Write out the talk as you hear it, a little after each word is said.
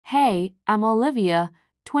Hey, I'm Olivia,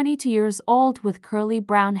 22 years old with curly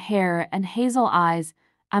brown hair and hazel eyes.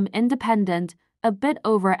 I'm independent, a bit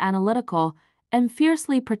over-analytical, and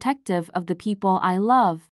fiercely protective of the people I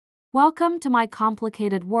love. Welcome to my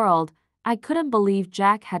complicated world. I couldn't believe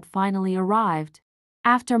Jack had finally arrived.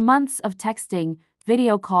 After months of texting,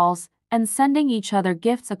 video calls, and sending each other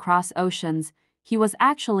gifts across oceans, he was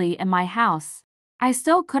actually in my house. I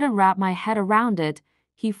still couldn't wrap my head around it.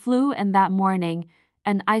 He flew in that morning,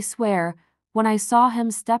 and I swear, when I saw him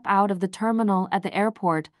step out of the terminal at the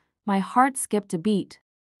airport, my heart skipped a beat.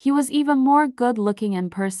 He was even more good-looking in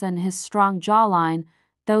person, his strong jawline,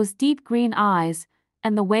 those deep green eyes,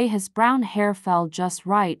 and the way his brown hair fell just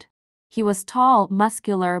right. He was tall,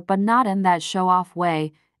 muscular, but not in that show-off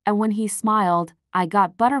way, and when he smiled, I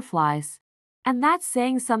got butterflies. And that's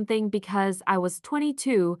saying something because I was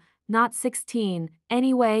 22, not 16.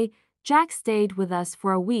 Anyway, Jack stayed with us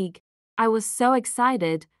for a week. I was so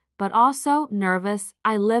excited, but also nervous.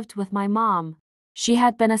 I lived with my mom. She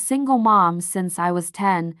had been a single mom since I was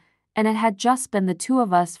 10, and it had just been the two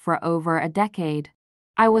of us for over a decade.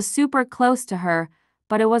 I was super close to her,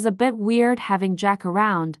 but it was a bit weird having Jack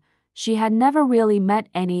around. She had never really met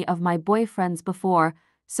any of my boyfriends before,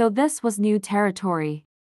 so this was new territory.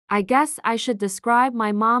 I guess I should describe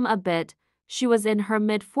my mom a bit. She was in her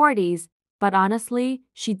mid-40s, but honestly,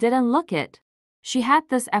 she didn't look it. She had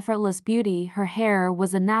this effortless beauty. Her hair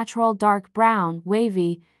was a natural dark brown,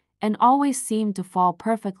 wavy, and always seemed to fall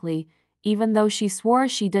perfectly, even though she swore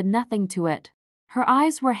she did nothing to it. Her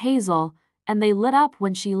eyes were hazel, and they lit up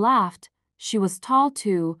when she laughed. She was tall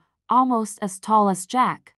too, almost as tall as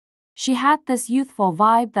Jack. She had this youthful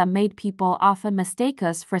vibe that made people often mistake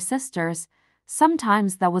us for sisters.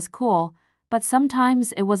 Sometimes that was cool, but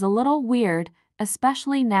sometimes it was a little weird,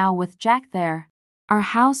 especially now with Jack there. Our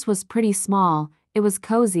house was pretty small. It was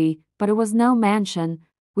cozy, but it was no mansion.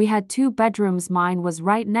 We had 2 bedrooms. Mine was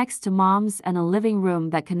right next to Mom's and a living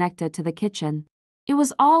room that connected to the kitchen. It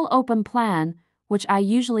was all open plan, which I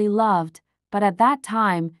usually loved, but at that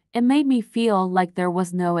time, it made me feel like there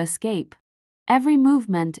was no escape. Every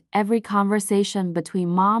movement, every conversation between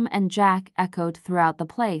Mom and Jack echoed throughout the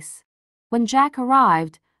place. When Jack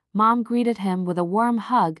arrived, Mom greeted him with a warm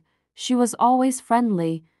hug. She was always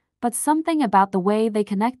friendly, but something about the way they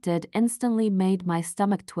connected instantly made my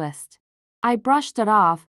stomach twist. I brushed it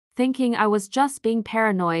off, thinking I was just being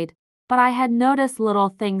paranoid, but I had noticed little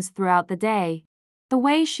things throughout the day. The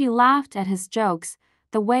way she laughed at his jokes,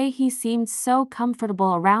 the way he seemed so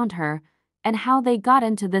comfortable around her, and how they got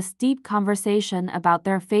into this deep conversation about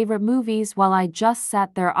their favorite movies while I just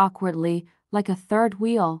sat there awkwardly, like a third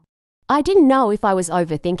wheel. I didn't know if I was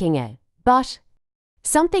overthinking it, but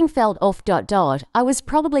something felt off. I was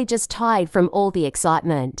probably just tired from all the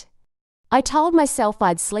excitement. I told myself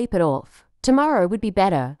I'd sleep it off. Tomorrow would be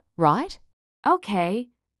better, right? Okay,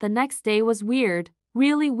 the next day was weird,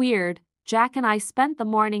 really weird. Jack and I spent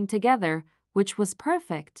the morning together, which was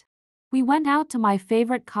perfect. We went out to my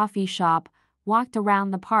favorite coffee shop, walked around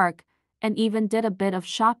the park, and even did a bit of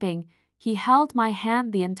shopping. He held my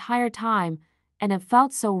hand the entire time, and it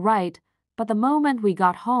felt so right, but the moment we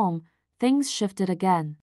got home, things shifted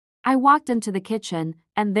again. I walked into the kitchen,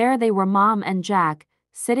 and there they were, Mom and Jack,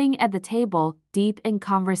 sitting at the table, deep in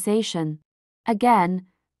conversation. Again,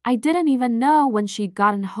 I didn't even know when she'd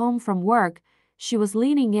gotten home from work. She was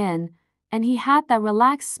leaning in, and he had that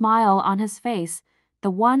relaxed smile on his face,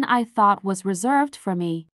 the one I thought was reserved for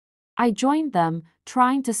me. I joined them,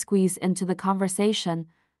 trying to squeeze into the conversation,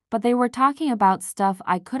 but they were talking about stuff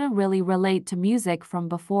I couldn't really relate to: music from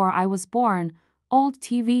before I was born, old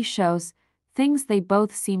TV shows, things they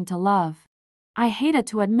both seemed to love. I hated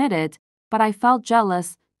to admit it, but I felt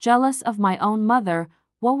jealous of my own mother.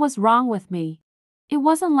 What was wrong with me? It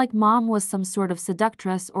wasn't like Mom was some sort of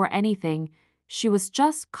seductress or anything. She was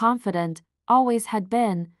just confident, always had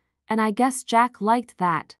been, and I guess Jack liked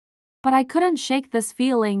that. But I couldn't shake this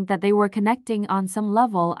feeling that they were connecting on some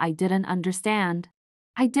level I didn't understand.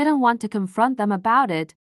 I didn't want to confront them about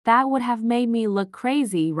it. That would have made me look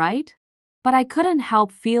crazy, right? But I couldn't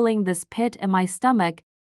help feeling this pit in my stomach,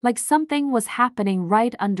 like something was happening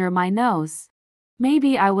right under my nose.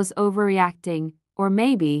 Maybe I was overreacting, or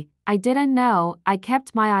maybe I didn't know. I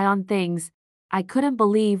kept my eye on things. I couldn't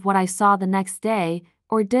believe what I saw the next day,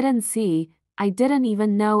 or didn't see. I didn't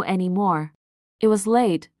even know anymore. It was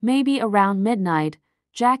late, maybe around midnight.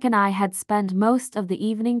 Jack and I had spent most of the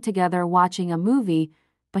evening together watching a movie,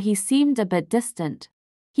 but he seemed a bit distant.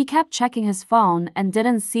 He kept checking his phone and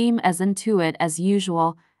didn't seem as into it as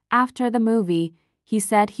usual. After the movie, he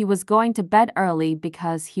said he was going to bed early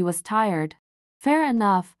because he was tired. Fair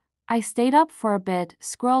enough. I stayed up for a bit,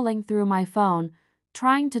 scrolling through my phone,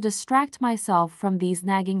 trying to distract myself from these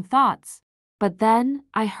nagging thoughts. But then,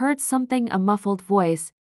 I heard something, a muffled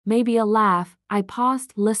voice, maybe a laugh. I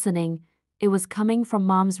paused, listening. It was coming from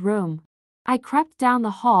Mom's room. I crept down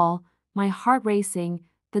the hall, my heart racing.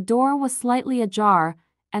 The door was slightly ajar,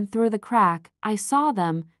 and through the crack, I saw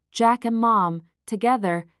them, Jack and Mom,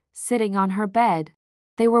 together, sitting on her bed.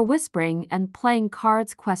 They were whispering and playing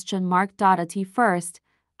cards. At first,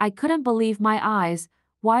 I couldn't believe my eyes.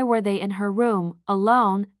 Why were they in her room,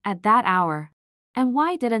 alone, at that hour? And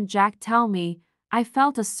why didn't Jack tell me? I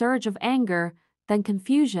felt a surge of anger, then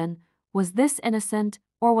confusion. Was this innocent,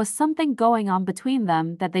 or was something going on between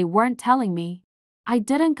them that they weren't telling me? I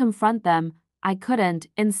didn't confront them. I couldn't.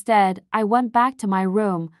 Instead, I went back to my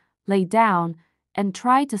room, lay down, and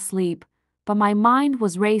tried to sleep. But my mind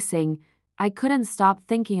was racing. I couldn't stop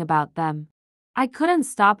thinking about them. I couldn't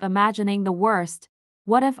stop imagining the worst.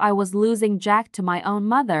 What if I was losing Jack to my own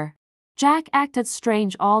mother? Jack acted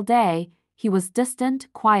strange all day. He was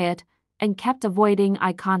distant, quiet, and kept avoiding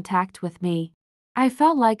eye contact with me. I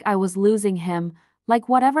felt like I was losing him, like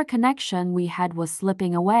whatever connection we had was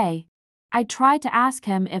slipping away. I tried to ask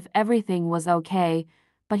him if everything was okay,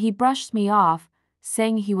 but he brushed me off,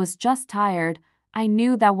 saying he was just tired. I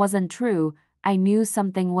knew that wasn't true. I knew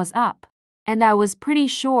something was up. And I was pretty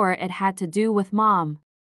sure it had to do with Mom.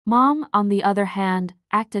 Mom, on the other hand,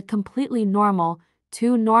 acted completely normal,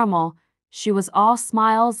 too normal. She was all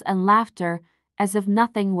smiles and laughter, as if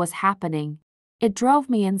nothing was happening. It drove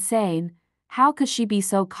me insane. How could she be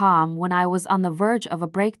so calm when I was on the verge of a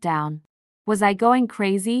breakdown? Was I going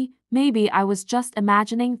crazy? Maybe I was just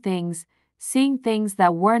imagining things, seeing things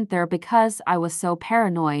that weren't there because I was so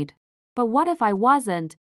paranoid. But what if I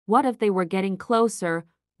wasn't? What if they were getting closer?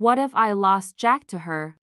 What if I lost Jack to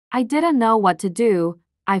her? I didn't know what to do.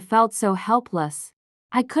 I felt so helpless.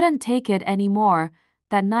 I couldn't take it anymore.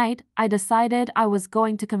 That night, I decided I was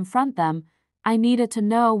going to confront them. I needed to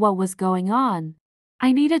know what was going on.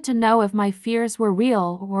 I needed to know if my fears were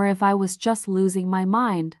real or if I was just losing my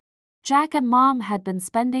mind. Jack and Mom had been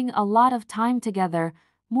spending a lot of time together,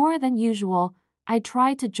 more than usual. I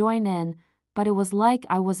tried to join in, but it was like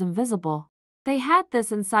I was invisible. They had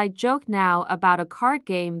this inside joke now about a card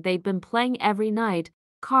game they'd been playing every night.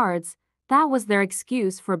 Cards, that was their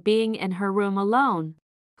excuse for being in her room alone.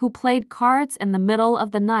 Who played cards in the middle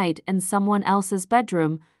of the night in someone else's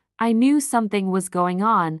bedroom? I knew something was going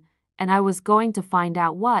on, and I was going to find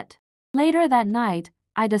out what. Later that night,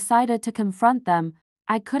 I decided to confront them.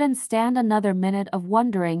 I couldn't stand another minute of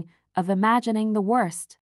wondering, of imagining the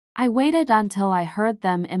worst. I waited until I heard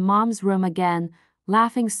them in Mom's room again,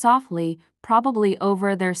 laughing softly, probably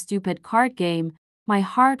over their stupid card game. My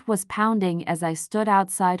heart was pounding as I stood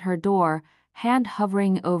outside her door, hand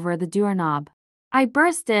hovering over the doorknob. I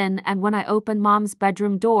burst in, and when I opened Mom's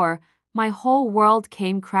bedroom door, my whole world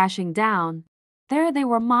came crashing down. There they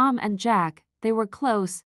were, Mom and Jack. They were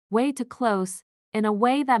close, way too close, in a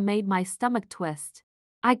way that made my stomach twist.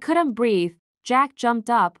 I couldn't breathe. Jack jumped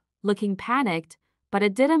up, looking panicked, but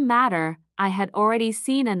it didn't matter. I had already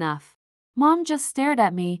seen enough. Mom just stared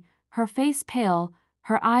at me, her face pale,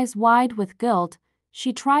 her eyes wide with guilt.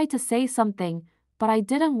 She tried to say something, but I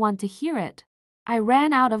didn't want to hear it. I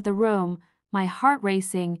ran out of the room, my heart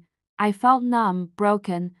racing. I felt numb,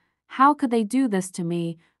 broken. How could they do this to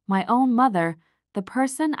me? My own mother, the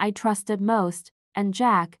person I trusted most, and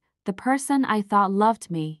Jack, the person I thought loved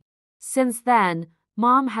me. Since then,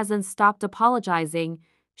 Mom hasn't stopped apologizing.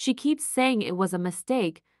 She keeps saying it was a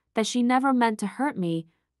mistake, that she never meant to hurt me,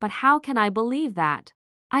 but how can I believe that?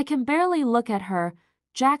 I can barely look at her.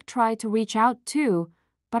 Jack tried to reach out too,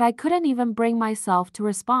 but I couldn't even bring myself to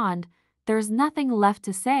respond. There's nothing left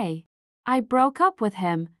to say. I broke up with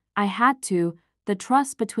him. I had to. The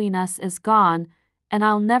trust between us is gone, and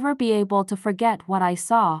I'll never be able to forget what I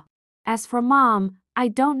saw. As for Mom, I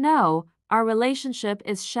don't know. Our relationship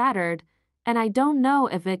is shattered, and I don't know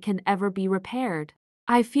if it can ever be repaired.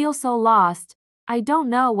 I feel so lost. I don't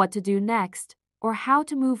know what to do next, or how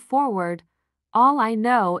to move forward. All I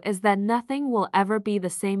know is that nothing will ever be the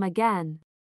same again.